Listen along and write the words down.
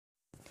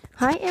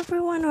Hi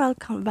everyone,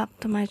 welcome back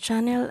to my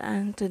channel,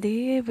 and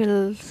today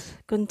we'll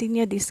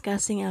continue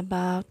discussing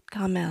about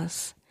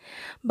camels.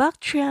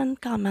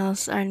 Bactrian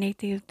camels are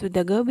native to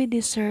the Gobi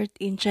Desert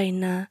in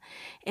China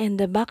and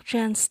the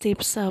Bactrian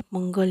steppes of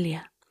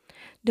Mongolia.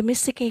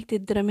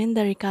 Domesticated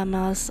dromedary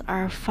camels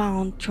are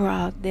found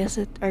throughout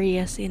desert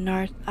areas in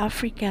North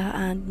Africa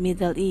and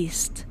Middle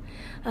East.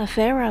 A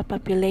feral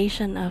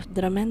population of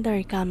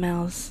dromedary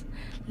camels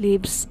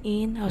lives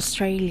in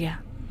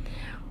Australia.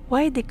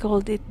 Why they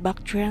called it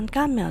Bactrian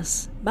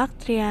camels?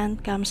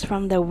 Bactrian comes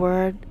from the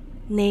word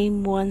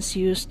name once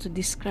used to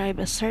describe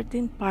a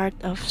certain part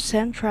of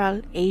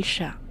Central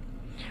Asia.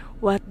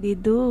 What they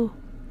do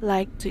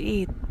like to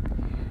eat?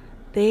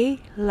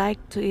 They like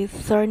to eat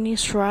thorny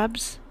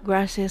shrubs,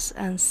 grasses,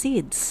 and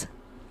seeds.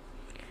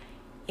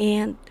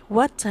 And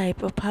what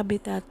type of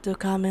habitat do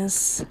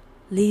camels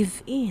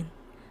live in?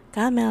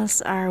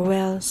 Camels are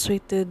well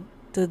suited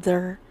to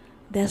their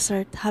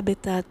desert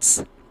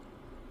habitats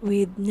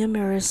with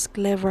numerous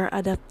clever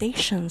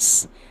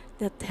adaptations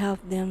that help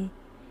them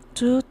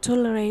to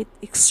tolerate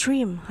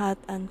extreme hot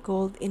and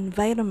cold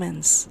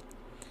environments.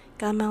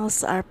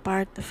 Camels are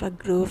part of a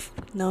group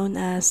known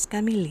as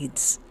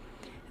camelids.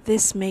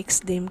 This makes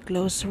them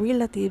close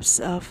relatives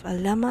of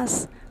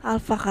llamas,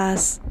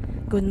 alpacas,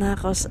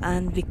 guanacos,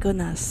 and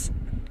vicuñas,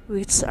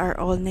 which are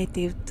all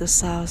native to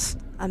South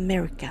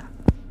America.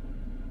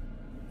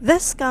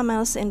 These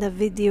camels in the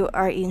video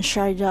are in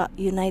Sharjah,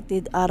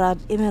 United Arab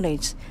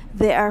Emirates.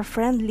 They are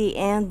friendly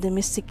and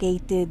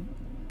domesticated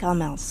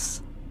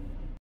camels.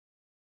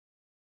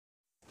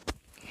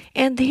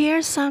 And here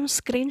are some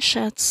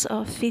screenshots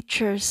of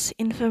features,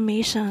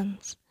 information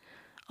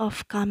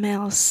of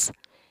camels.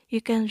 You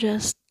can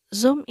just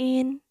zoom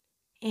in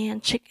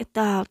and check it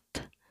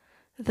out.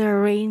 Their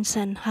range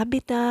and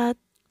habitat,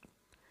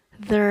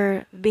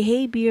 their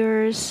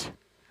behaviors,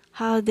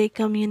 how they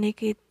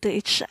communicate to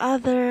each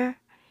other,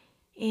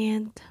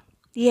 and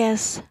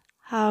yes,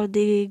 how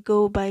they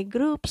go by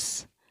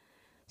groups.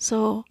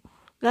 So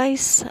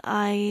guys,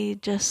 I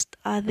just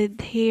added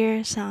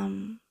here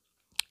some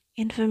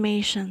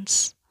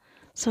informations.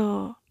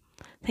 So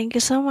thank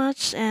you so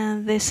much,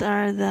 and these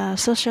are the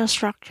social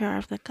structure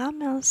of the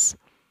camels.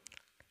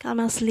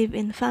 Camels live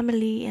in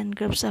family and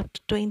groups up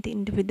to 20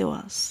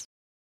 individuals.